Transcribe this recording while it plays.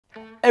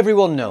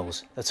Everyone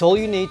knows that all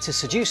you need to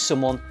seduce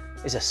someone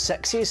is a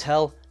sexy as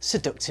hell,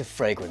 seductive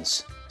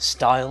fragrance.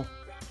 Style,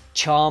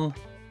 charm,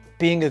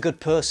 being a good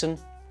person,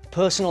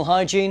 personal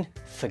hygiene,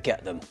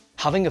 forget them.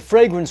 Having a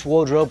fragrance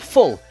wardrobe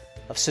full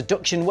of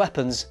seduction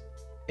weapons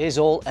is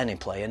all any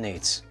player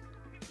needs.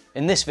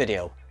 In this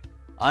video,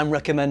 I'm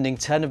recommending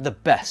 10 of the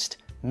best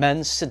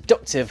men's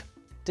seductive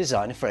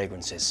designer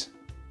fragrances.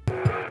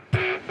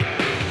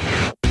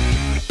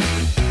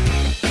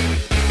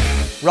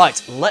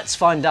 Right, let's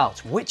find out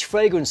which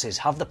fragrances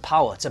have the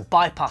power to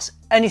bypass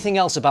anything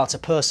else about a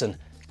person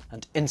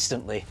and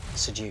instantly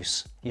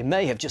seduce. You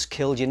may have just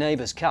killed your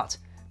neighbour's cat,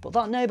 but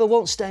that neighbour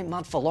won't stay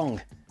mad for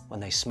long when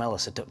they smell a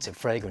seductive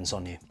fragrance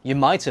on you. You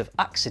might have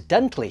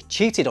accidentally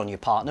cheated on your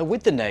partner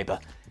with the neighbour,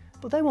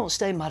 but they won't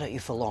stay mad at you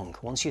for long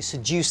once you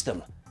seduce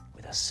them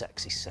with a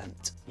sexy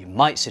scent. You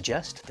might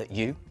suggest that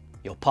you,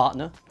 your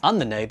partner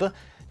and the neighbour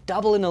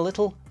dabble in a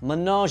little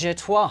ménage à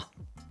trois.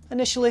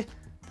 Initially,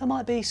 there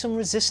might be some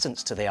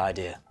resistance to the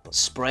idea, but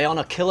spray on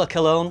a killer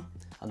cologne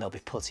and they'll be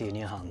putty in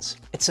your hands.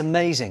 It's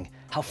amazing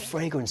how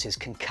fragrances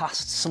can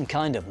cast some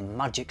kind of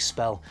magic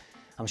spell.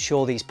 I'm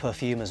sure these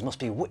perfumers must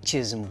be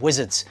witches and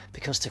wizards,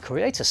 because to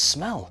create a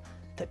smell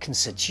that can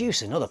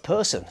seduce another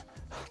person,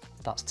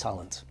 that's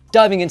talent.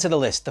 Diving into the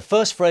list, the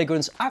first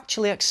fragrance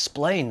actually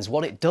explains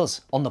what it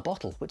does on the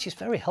bottle, which is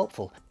very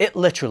helpful. It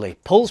literally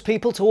pulls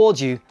people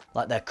towards you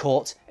like they're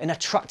caught in a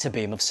tractor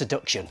beam of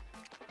seduction.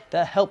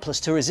 They're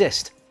helpless to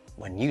resist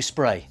when you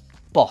spray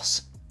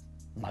Boss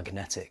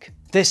Magnetic.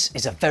 This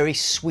is a very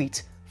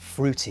sweet,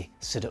 fruity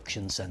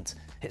seduction scent.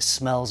 It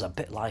smells a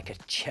bit like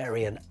a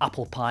cherry and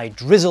apple pie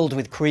drizzled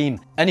with cream.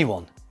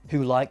 Anyone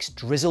who likes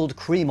drizzled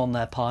cream on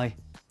their pie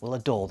will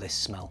adore this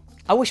smell.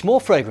 I wish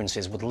more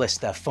fragrances would list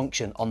their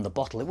function on the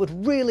bottle. It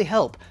would really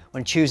help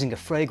when choosing a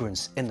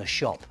fragrance in the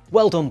shop.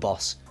 Well done,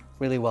 boss.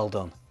 Really well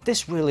done.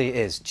 This really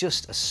is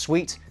just a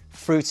sweet,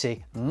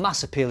 fruity,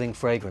 mass-appealing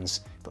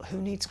fragrance. But who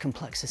needs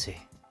complexity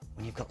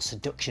when you've got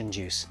seduction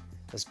juice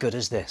as good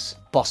as this?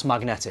 Boss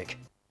Magnetic.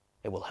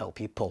 It will help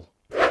you pull.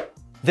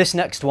 This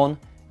next one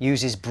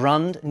uses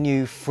brand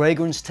new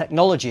fragrance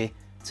technology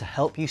to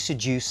help you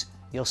seduce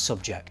your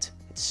subject.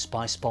 It's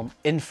Spice Bomb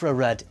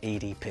Infrared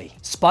EDP.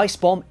 Spice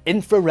Bomb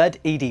Infrared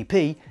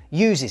EDP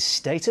uses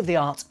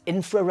state-of-the-art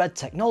infrared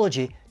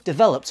technology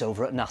developed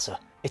over at NASA.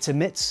 It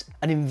emits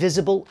an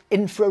invisible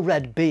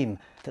infrared beam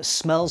that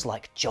smells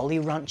like Jolly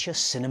Rancher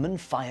cinnamon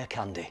fire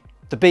candy.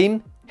 The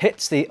beam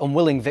hits the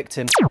unwilling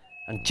victim,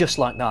 and just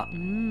like that,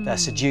 they're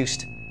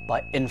seduced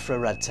by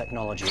infrared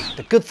technology.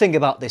 The good thing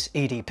about this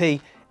EDP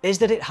is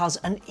that it has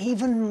an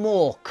even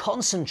more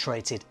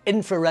concentrated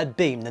infrared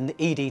beam than the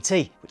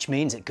EDT, which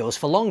means it goes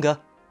for longer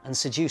and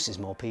seduces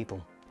more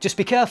people. Just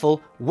be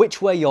careful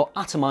which way your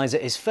atomizer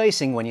is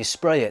facing when you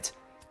spray it.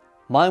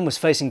 Mine was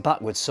facing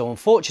backwards, so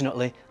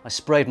unfortunately I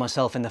sprayed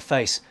myself in the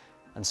face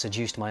and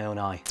seduced my own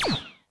eye.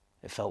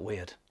 It felt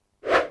weird.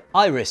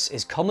 Iris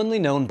is commonly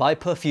known by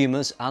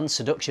perfumers and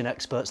seduction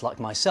experts like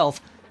myself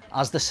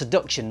as the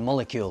seduction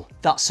molecule.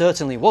 That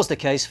certainly was the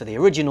case for the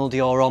original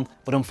Dior Homme,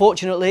 but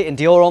unfortunately in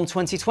Dior Homme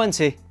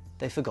 2020,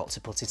 they forgot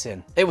to put it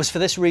in. It was for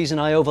this reason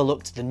I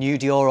overlooked the new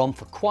Dior Homme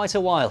for quite a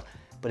while,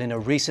 but in a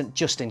recent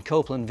Justin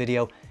Copeland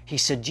video, he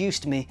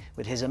seduced me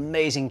with his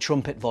amazing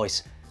trumpet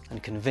voice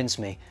and convinced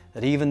me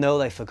that even though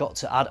they forgot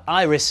to add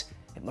Iris,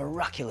 it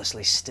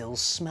miraculously still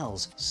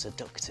smells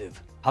seductive.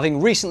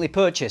 Having recently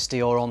purchased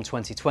Dior Homme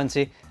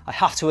 2020, I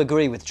have to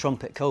agree with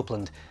Trumpet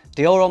Copeland.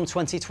 Dior Homme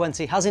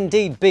 2020 has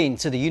indeed been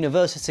to the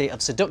University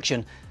of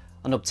Seduction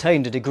and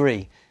obtained a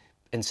degree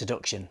in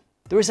seduction.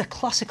 There is a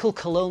classical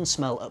cologne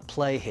smell at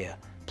play here,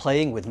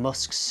 playing with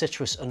musks,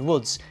 citrus and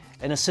woods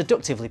in a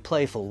seductively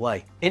playful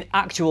way. In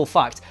actual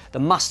fact, the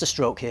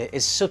masterstroke here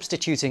is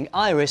substituting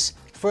Iris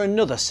for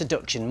another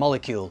seduction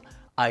molecule,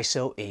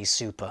 Iso E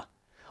Super.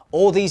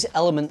 All these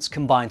elements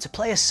combine to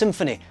play a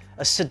symphony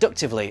as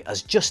seductively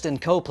as Justin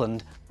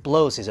Copeland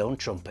blows his own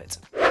trumpet.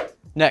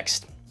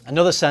 Next,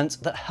 another scent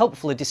that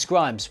helpfully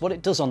describes what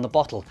it does on the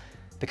bottle,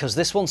 because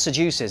this one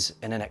seduces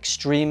in an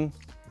extreme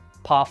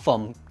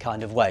parfum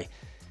kind of way.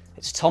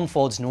 It's Tom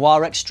Ford's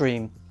Noir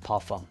Extreme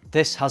Parfum.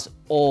 This has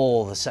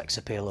all the sex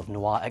appeal of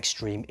Noir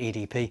Extreme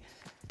EDP,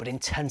 but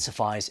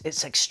intensifies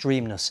its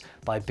extremeness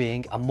by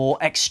being a more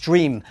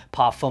extreme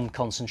parfum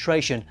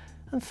concentration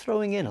and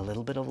throwing in a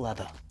little bit of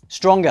leather.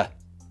 Stronger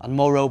and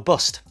more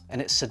robust in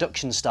its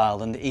seduction style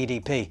than the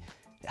EDP,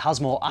 it has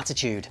more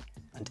attitude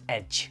and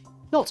edge.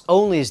 Not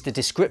only is the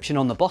description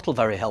on the bottle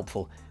very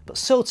helpful, but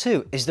so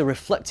too is the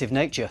reflective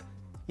nature.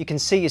 You can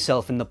see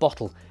yourself in the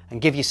bottle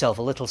and give yourself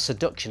a little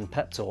seduction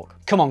pep talk.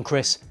 Come on,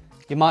 Chris,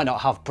 you might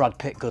not have Brad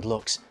Pitt good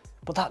looks,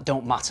 but that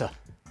don't matter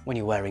when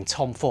you're wearing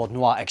Tom Ford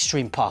Noir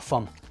Extreme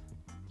Parfum.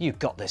 You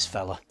got this,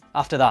 fella.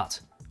 After that,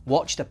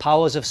 watch the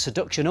powers of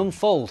seduction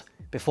unfold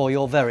before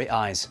your very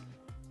eyes.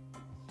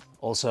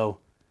 Also,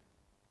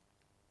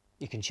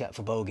 you can check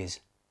for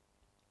bogeys.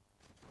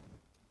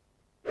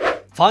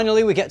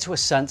 Finally, we get to a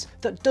scent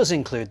that does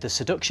include the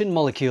seduction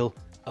molecule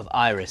of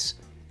Iris.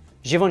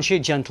 Givenchy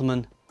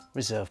Gentleman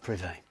Reserve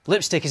Privé.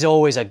 Lipstick is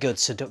always a good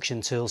seduction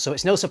tool, so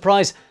it's no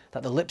surprise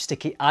that the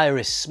lipsticky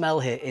iris smell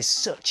here is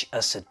such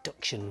a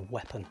seduction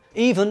weapon.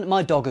 Even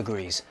my dog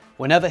agrees.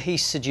 Whenever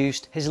he's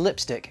seduced, his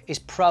lipstick is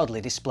proudly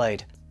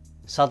displayed.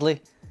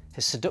 Sadly,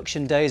 his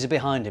seduction days are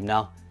behind him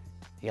now.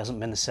 He hasn't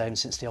been the same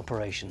since the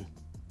operation.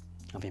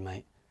 Have you,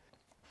 mate?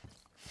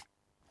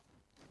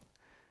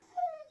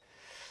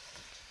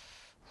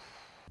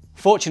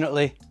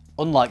 Fortunately,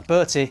 unlike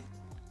Bertie,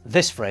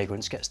 this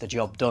fragrance gets the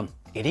job done.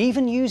 It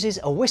even uses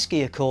a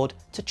whiskey accord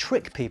to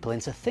trick people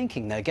into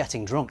thinking they're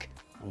getting drunk,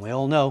 and we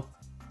all know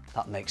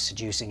that makes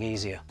seducing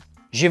easier.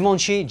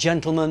 Givenchy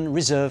Gentleman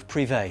Reserve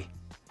Privé.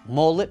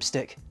 More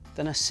lipstick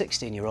than a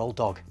 16-year-old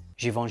dog.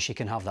 Givenchy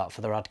can have that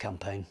for their ad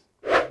campaign.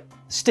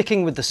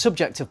 Sticking with the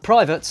subject of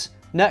privates,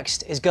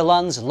 next is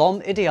Guerlain's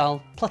L'Homme Idéal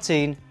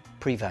Platine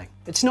Privé.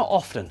 It's not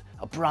often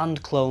a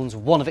brand clones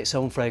one of its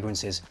own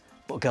fragrances,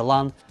 but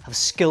Guerlain have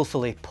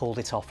skillfully pulled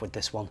it off with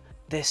this one.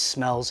 This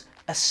smells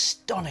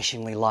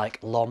astonishingly like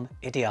L'Homme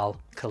Idéal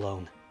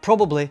cologne.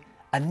 Probably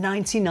a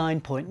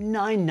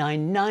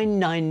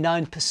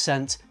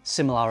 99.99999%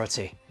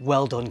 similarity.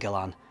 Well done,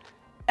 Guerlain.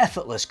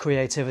 Effortless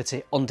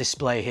creativity on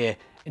display here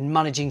in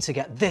managing to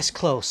get this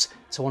close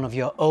to one of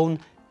your own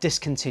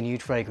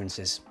discontinued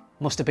fragrances.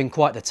 Must have been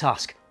quite the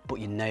task, but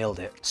you nailed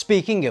it.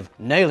 Speaking of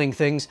nailing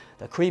things,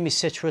 the creamy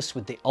citrus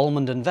with the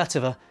almond and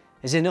vetiver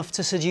is enough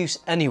to seduce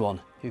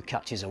anyone who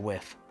catches a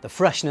whiff. The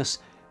freshness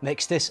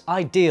makes this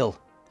ideal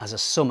as a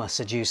summer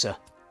seducer.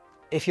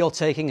 If you're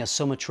taking a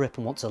summer trip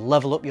and want to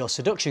level up your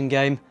seduction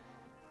game,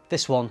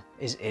 this one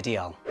is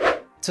ideal.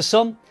 To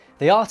some,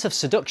 the art of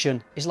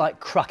seduction is like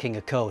cracking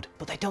a code,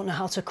 but they don't know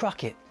how to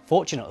crack it.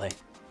 Fortunately,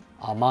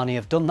 Armani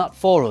have done that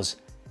for us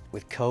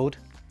with code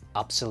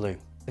Absolute.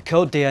 The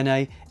code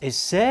DNA is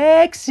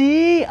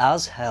sexy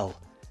as hell.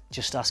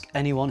 Just ask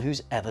anyone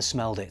who's ever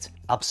smelled it.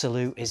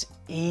 Absolute is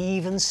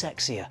even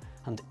sexier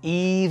and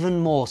even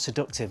more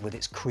seductive with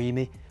its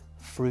creamy,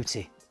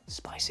 fruity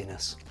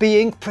spiciness.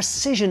 Being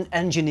precision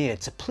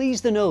engineered to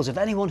please the nose of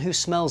anyone who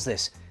smells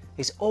this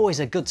is always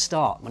a good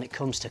start when it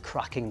comes to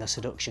cracking the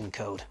seduction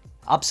code.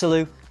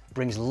 Absolute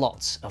brings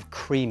lots of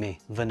creamy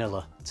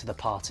vanilla to the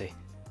party,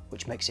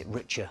 which makes it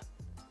richer,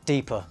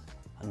 deeper,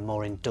 and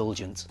more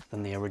indulgent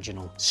than the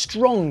original.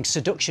 Strong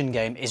seduction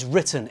game is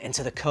written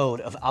into the code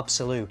of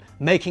Absolute,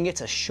 making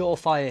it a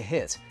surefire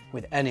hit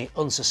with any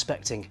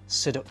unsuspecting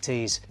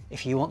seductees.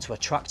 If you want to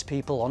attract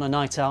people on a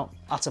night out,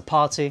 at a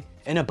party,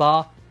 in a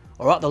bar,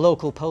 or at the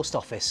local post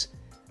office,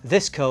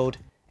 this code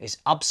is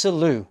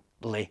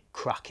absolutely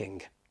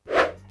cracking.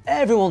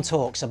 Everyone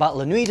talks about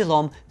Le Nuit de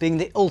l'Homme being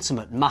the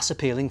ultimate mass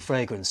appealing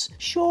fragrance.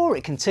 Sure,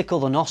 it can tickle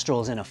the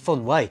nostrils in a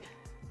fun way,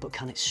 but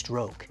can it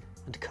stroke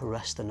and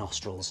caress the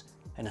nostrils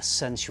in a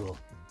sensual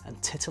and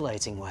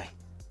titillating way?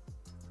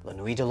 Le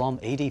Nuit de l'Homme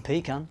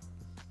EDP can.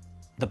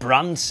 The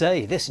brand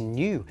say this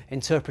new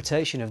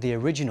interpretation of the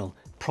original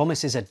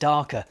promises a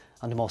darker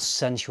and more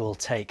sensual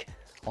take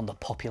on the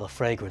popular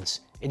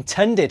fragrance,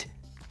 intended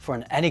for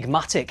an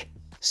enigmatic,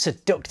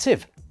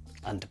 seductive,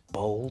 and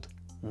bold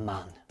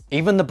man.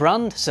 Even the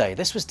brand say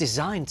this was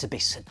designed to be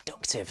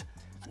seductive,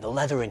 and the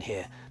leather in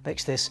here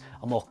makes this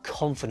a more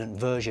confident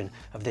version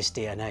of this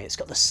DNA. It's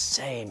got the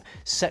same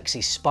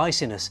sexy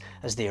spiciness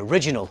as the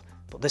original,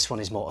 but this one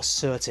is more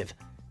assertive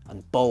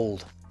and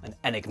bold and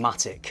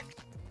enigmatic,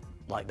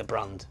 like the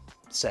brand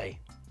say.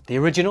 The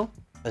original,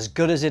 as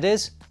good as it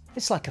is,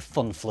 it's like a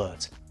fun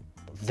flirt.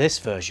 But this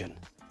version,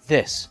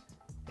 this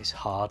is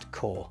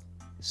hardcore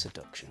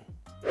seduction.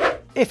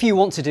 If you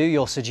want to do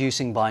your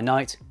seducing by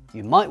night,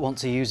 you might want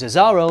to use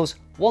Azzaro's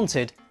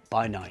Wanted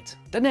by Night.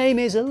 The name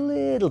is a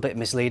little bit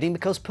misleading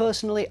because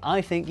personally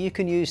I think you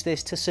can use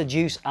this to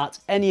seduce at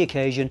any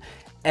occasion,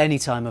 any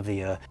time of the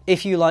year.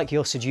 If you like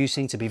your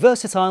seducing to be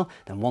versatile,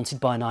 then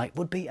Wanted by Night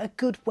would be a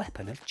good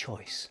weapon of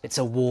choice. It's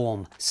a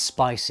warm,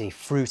 spicy,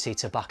 fruity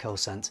tobacco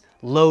scent,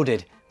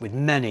 loaded with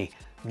many,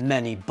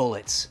 many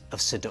bullets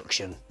of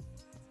seduction.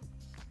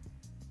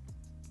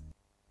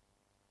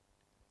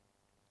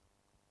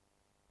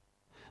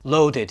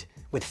 Loaded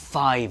with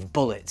 5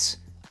 bullets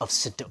of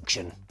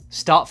seduction.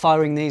 Start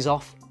firing these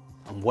off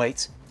and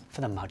wait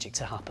for the magic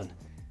to happen.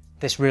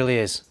 This really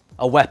is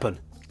a weapon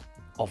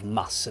of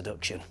mass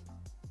seduction.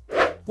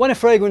 When a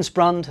fragrance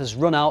brand has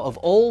run out of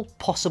all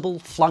possible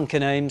flanker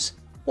names,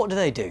 what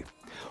do?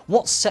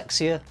 What's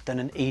sexier than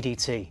an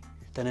EDT,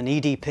 than an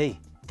EDP,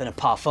 than a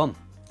parfum?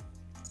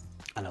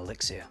 An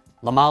elixir.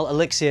 La Malle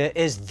Elixir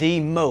is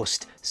the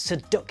most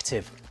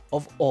seductive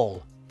of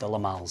all the La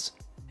Malles.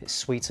 It's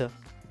sweeter,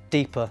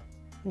 deeper,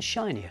 and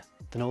shinier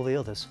than all the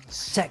others.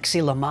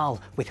 Sexy La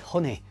Malle with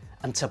honey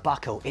and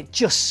tobacco. It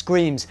just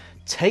screams,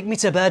 take me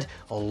to bed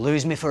or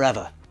lose me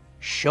forever.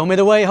 Show me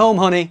the way home,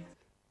 honey.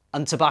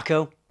 And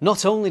tobacco.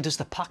 Not only does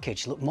the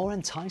package look more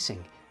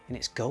enticing in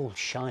its gold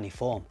shiny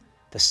form,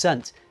 the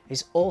scent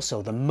is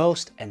also the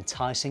most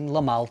enticing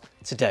La Malle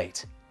to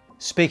date.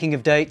 Speaking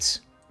of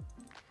dates,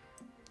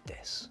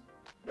 this.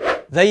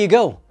 There you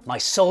go, my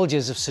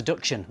soldiers of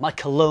seduction, my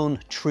cologne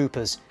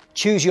troopers.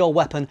 Choose your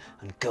weapon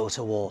and go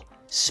to war.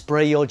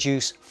 Spray your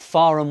juice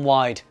far and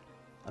wide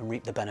and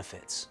reap the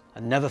benefits.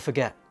 And never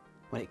forget,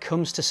 when it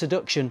comes to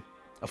seduction,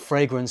 a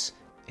fragrance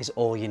is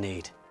all you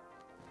need.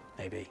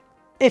 Maybe.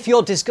 If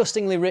you're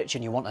disgustingly rich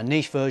and you want a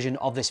niche version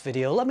of this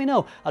video, let me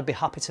know. I'd be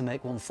happy to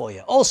make one for you.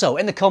 Also,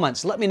 in the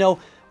comments, let me know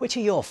which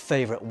are your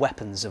favourite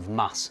weapons of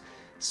mass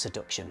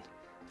seduction.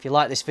 If you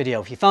like this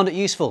video, if you found it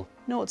useful,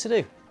 you know what to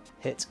do.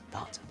 Hit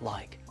that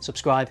like.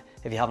 Subscribe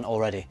if you haven't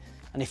already.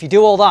 And if you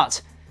do all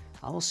that,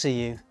 I will see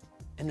you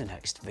in the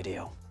next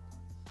video.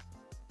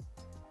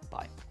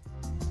 Bye.